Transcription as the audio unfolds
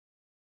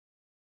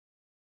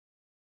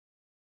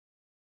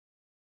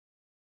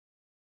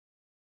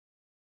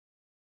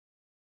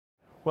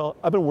Well,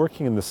 I've been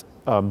working in this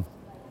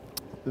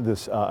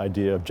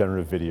idea of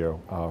generative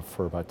video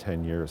for about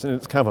 10 years. And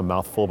it's kind of a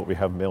mouthful, but we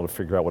haven't been able to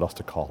figure out what else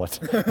to call it.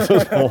 So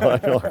it's kind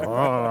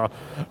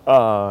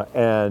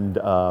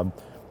of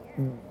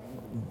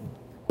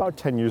about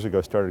 10 years ago,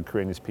 I started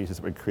creating these pieces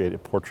that would create a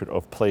portrait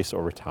of place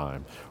over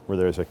time, where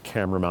there's a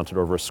camera mounted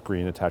over a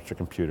screen attached to a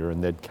computer,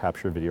 and they'd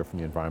capture video from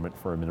the environment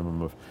for a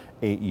minimum of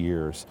 8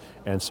 years.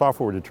 And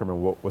software would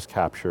determine what was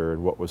captured,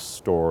 what was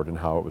stored, and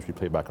how it was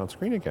replayed back on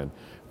screen again.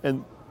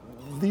 And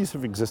these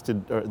have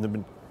existed, they've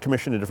been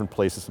commissioned in different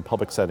places in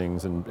public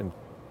settings and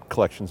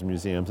collections and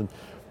museums.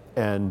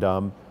 And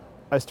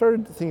I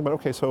started thinking about,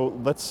 okay, so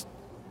let's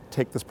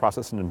take this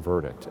process and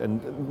invert it.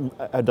 And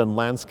I've done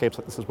landscapes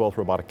like this as well with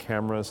robotic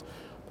cameras.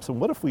 So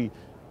what if we,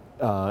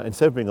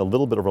 instead of being a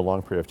little bit over a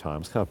long period of time,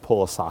 let's kind of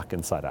pull a sock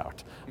inside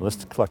out. And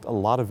let's collect a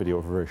lot of video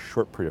over a very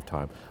short period of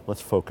time. Let's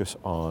focus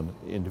on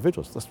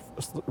individuals. Let's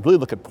really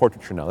look at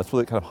portraiture now. Let's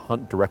really kind of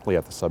hunt directly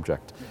at the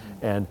subject.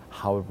 And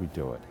how would we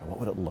do it? And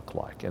what would it look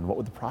like? And what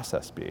would the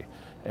process be?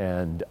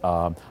 And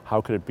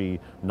how could it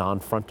be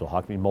non-frontal? How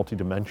could it be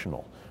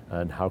multidimensional?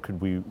 And how could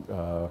we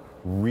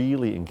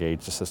really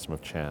engage the system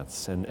of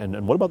chance?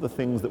 And what about the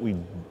things that we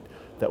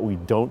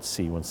don't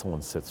see when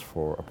someone sits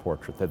for a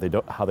portrait,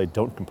 how they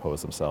don't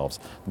compose themselves?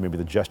 Maybe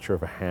the gesture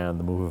of a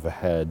hand, the move of a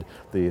head,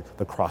 the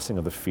crossing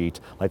of the feet.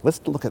 Like, let's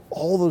look at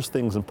all those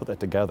things and put that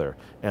together,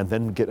 and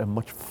then get a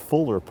much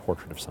fuller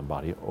portrait of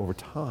somebody over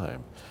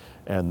time.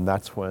 And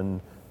that's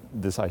when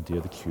this idea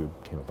of the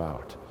cube came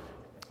about.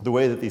 The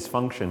way that these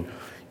function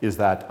is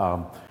that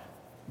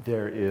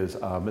there is,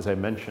 as I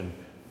mentioned,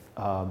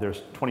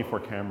 there's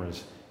 24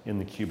 cameras in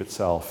the cube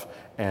itself,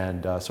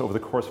 and so over the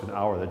course of an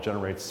hour that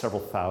generates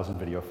several thousand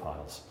video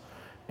files.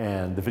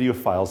 And the video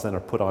files then are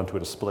put onto a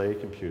display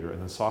computer,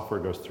 and then software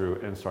goes through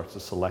and starts to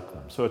select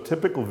them. So a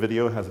typical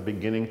video has a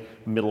beginning,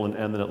 middle, and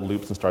end, then it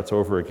loops and starts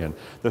over again.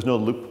 There's no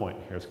loop point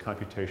here, it's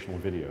computational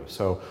video.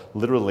 So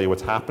literally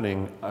what's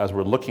happening as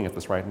we're looking at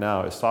this right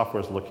now is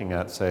software is looking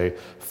at, say,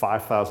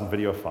 5,000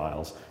 video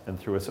files, and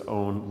through its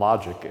own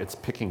logic, it's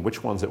picking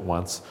which ones it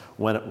wants,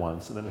 when it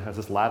wants, and then it has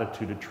this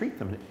latitude to treat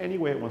them in any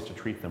way it wants to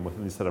treat them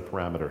within these set of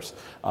parameters,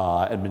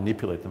 and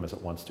manipulate them as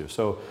it wants to.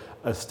 So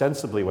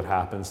ostensibly what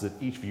happens is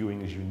that each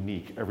viewing is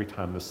unique every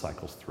time this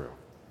cycles through.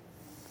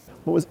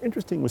 What was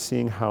interesting was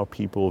seeing how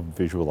people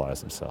visualize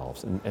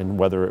themselves, and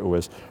whether it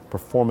was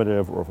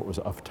performative or if it was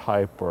of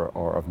type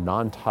or of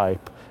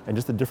non-type, and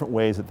just the different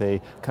ways that they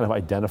kind of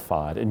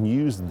identified and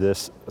used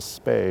this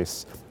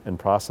space and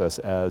process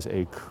as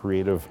a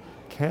creative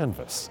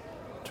canvas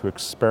to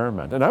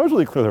experiment. And I was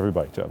really clear with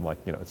everybody too. I'm like,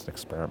 it's an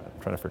experiment.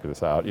 I'm trying to figure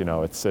this out.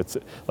 It's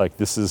like,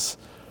 this is,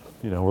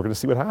 we're going to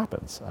see what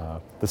happens.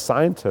 The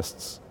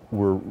scientists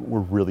were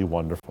really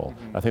wonderful.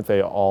 I think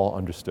they all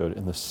understood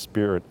in the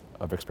spirit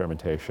of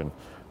experimentation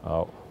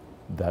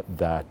that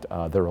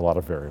there are a lot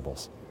of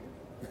variables,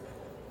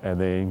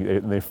 and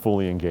they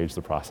fully engaged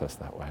the process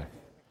that way.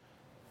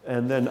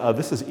 And then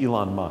this is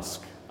Elon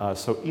Musk.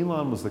 So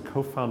Elon was the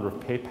co-founder of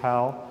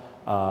PayPal.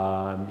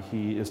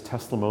 He is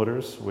Tesla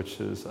Motors, which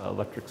is an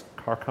electric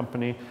car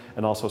company,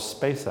 and also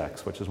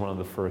SpaceX, which is one of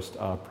the first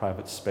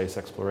private space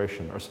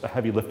exploration or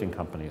heavy lifting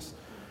companies.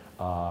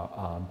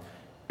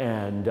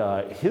 And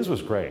his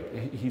was great.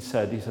 He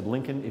said,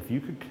 Lincoln, if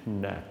you could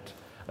connect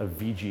a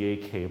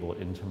VGA cable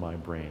into my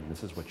brain,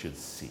 this is what you'd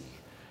see.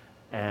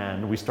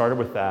 And we started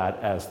with that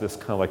as this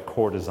kind of like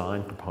core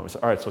design component. So,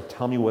 all right, so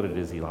tell me what it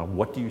is, Elon.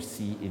 What do you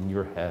see in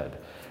your head?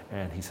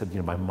 And he said,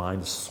 my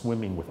mind is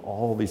swimming with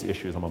all these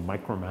issues. I'm a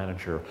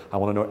micromanager. I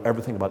want to know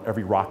everything about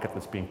every rocket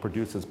that's being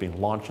produced, that's being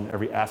launched in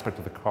every aspect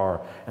of the car.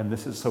 And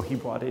so he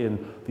brought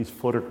in these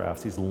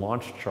photographs, these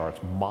launch charts,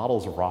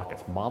 models of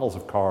rockets, models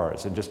of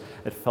cars, and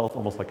it felt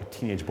almost like a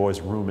teenage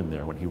boy's room in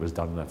there when he was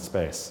done in that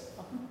space.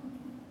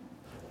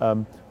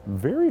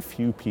 Very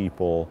few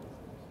people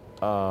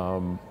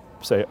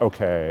say,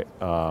 okay,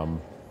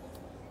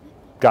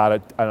 got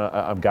it,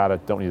 I've got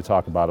it, don't need to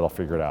talk about it, I'll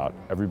figure it out.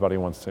 Everybody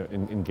wants to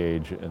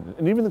engage,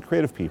 and even the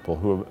creative people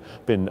who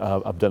have been,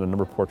 I've done a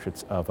number of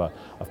portraits of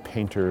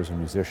painters and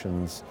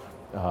musicians.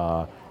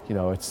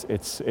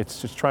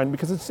 It's just trying,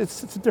 because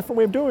it's a different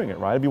way of doing it,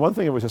 right? It'd be one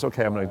thing if it was just,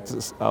 okay, I'm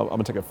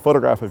gonna take a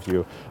photograph of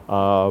you,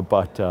 or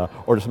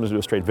just sometimes do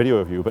a straight video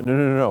of you, but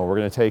no, we're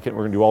gonna take it,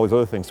 we're gonna do all these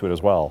other things to it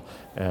as well,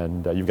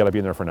 and you've got to be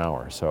in there for an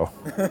hour, so.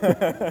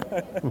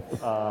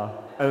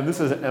 And this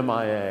is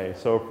MIA,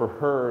 so for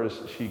hers,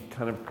 she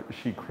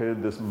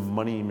created this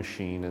money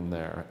machine in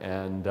there,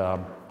 and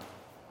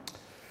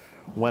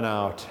went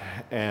out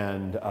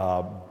and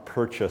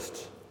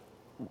purchased,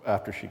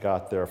 after she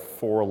got there,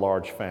 4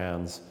 large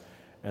fans,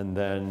 and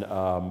then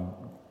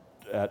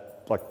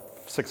at like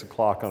 6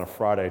 o'clock on a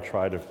Friday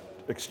tried to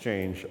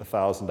exchange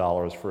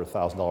 $1,000 for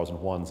 $1,000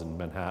 in ones in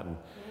Manhattan,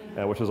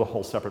 which was a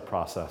whole separate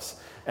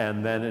process.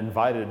 And then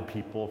invited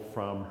people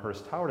from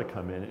Hearst Tower to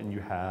come in, and you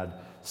had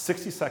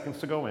 60 seconds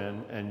to go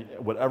in, and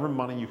whatever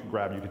money you could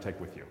grab, you could take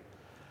with you.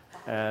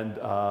 And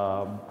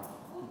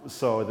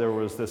so there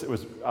was this, it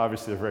was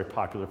obviously a very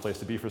popular place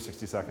to be for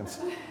 60 seconds.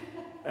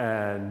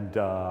 And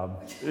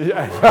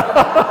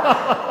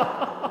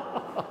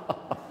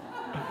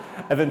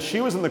And then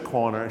she was in the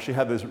corner, and she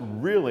had this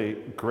really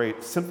great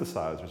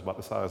synthesizer. It was about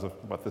the size of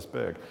about this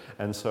big.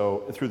 And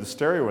so through the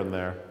stereo in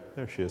there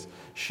she is,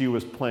 she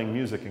was playing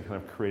music and kind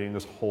of creating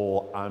this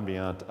whole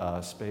ambient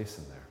space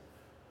in there.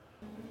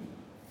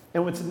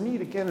 And what's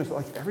neat, again, is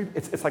like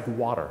it's like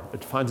water.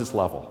 It finds its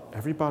level.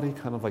 Everybody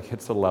kind of like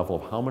hits the level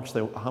of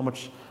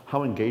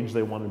how engaged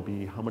they want to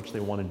be, how much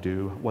they want to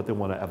do, what they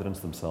want to evidence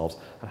themselves,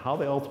 and how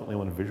they ultimately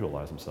want to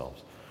visualize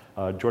themselves.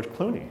 George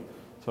Clooney.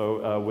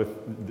 So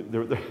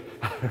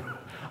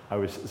I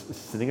was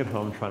sitting at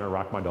home trying to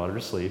rock my daughter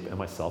to sleep, and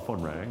my cell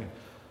phone rang.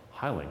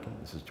 Hi, Lincoln.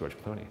 This is George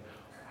Clooney.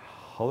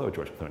 Hello,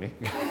 George Clooney.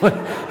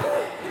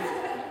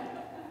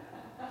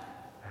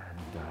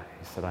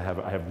 He said, I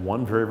have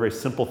one very, very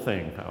simple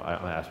thing. I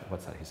asked,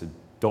 what's that? He said,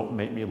 don't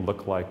make me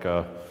look like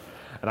a...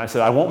 And I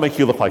said, I won't make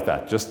you look like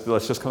that.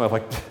 Let's just kind of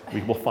like,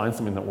 we'll find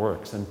something that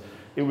works. And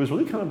it was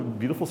really kind of a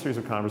beautiful series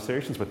of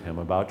conversations with him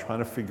about trying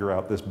to figure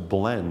out this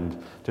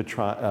blend to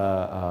try,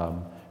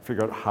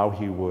 figure out how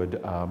he would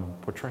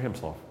portray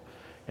himself.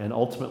 And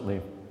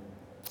ultimately,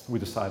 we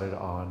decided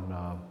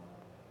on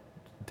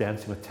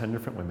dancing with 10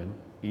 different women.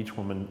 Each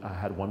woman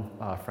had one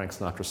Frank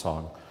Sinatra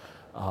song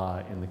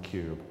in the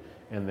cube.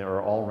 And they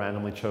were all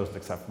randomly chosen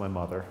except for my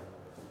mother,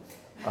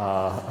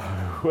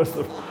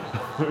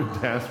 who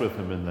danced with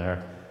him in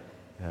there.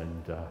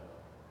 And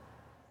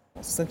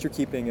since you're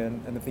keeping,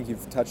 and I think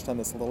you've touched on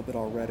this a little bit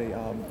already,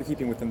 you're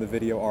keeping within the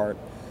video art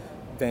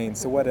vein,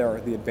 so what are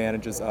the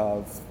advantages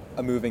of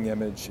a moving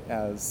image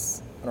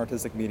as an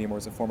artistic medium or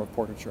as a form of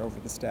portraiture over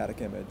the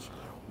static image?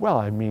 Well,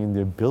 I mean,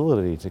 the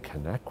ability to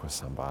connect with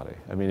somebody.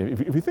 I mean,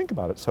 if you think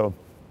about it, so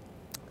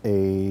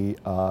a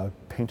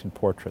painted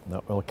portrait in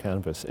that oil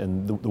canvas,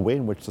 and the way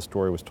in which the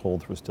story was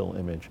told through a still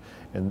image,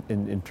 and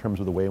in terms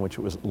of the way in which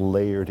it was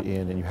layered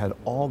in, and you had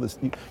all this,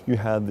 you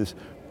had this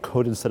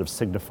coded set of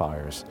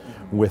signifiers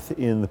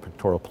within the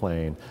pictorial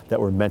plane that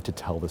were meant to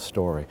tell the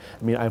story.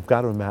 I mean, I've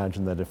got to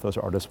imagine that if those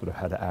artists would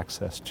have had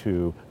access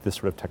to this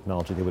sort of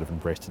technology, they would have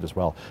embraced it as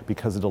well,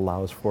 because it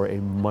allows for a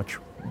much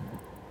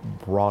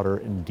broader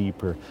and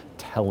deeper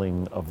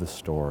telling of the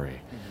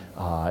story.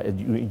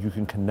 You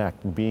can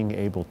connect, and being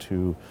able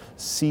to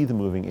see the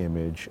moving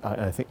image,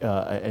 I think,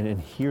 and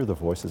hear the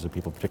voices of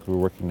people,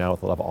 particularly working now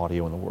with a lot of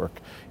audio in the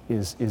work,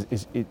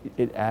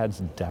 it adds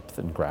depth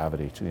and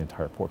gravity to the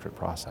entire portrait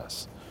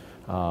process.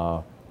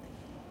 And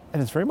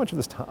it's very much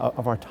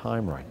of our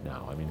time right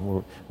now. I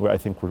mean, I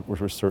think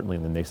we're certainly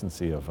in the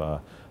nascency of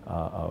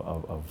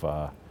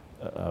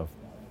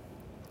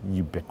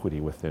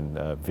ubiquity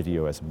within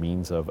video as a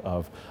means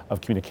of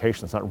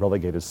communication. It's not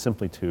relegated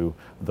simply to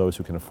those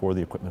who can afford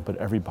the equipment, but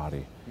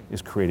everybody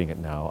is creating it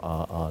now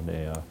on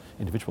an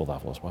individual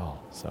level as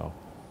well. So.